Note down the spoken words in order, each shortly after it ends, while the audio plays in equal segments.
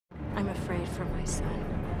my son.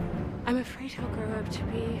 I'm afraid he'll grow up to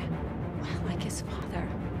be, well, like his father.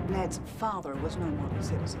 Ned's father was no model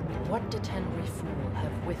citizen. What did Henry Fool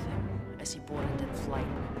have with him as he boarded that flight?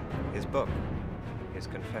 His book. His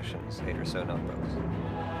confessions, 8 or so notebooks.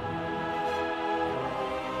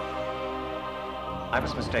 I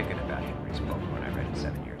was mistaken about Henry's book when I read it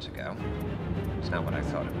 7 years ago. It's not what I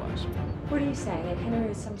thought it was. What are you saying? That Henry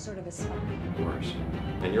is some sort of a spy? Worse.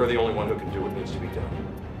 And you're the only one who can do what needs to be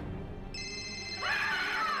done.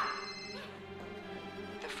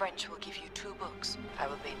 The French will give you 2 books. I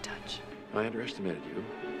will be in touch. I underestimated you.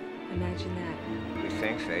 Imagine that. We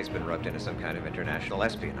think Fay's been roped into some kind of international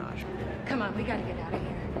espionage. Come on, we gotta get out of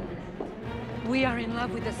here. We are in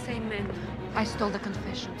love with the same man. I stole the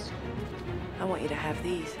confessions. I want you to have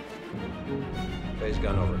these. Fay's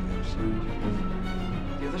gone over to the other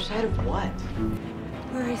side. The other side of what?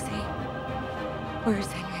 Where is he? Where is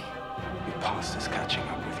Henry? Your past is catching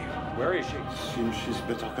up with you. Where is she? Seems she's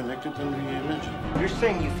better connected than we imagined. You're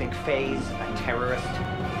saying you think Fay's a terrorist?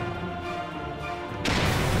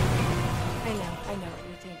 I know what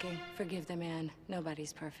you're thinking. Forgive the man.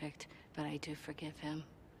 Nobody's perfect, but I do forgive him.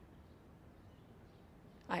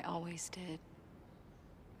 I always did.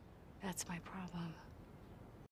 That's my problem.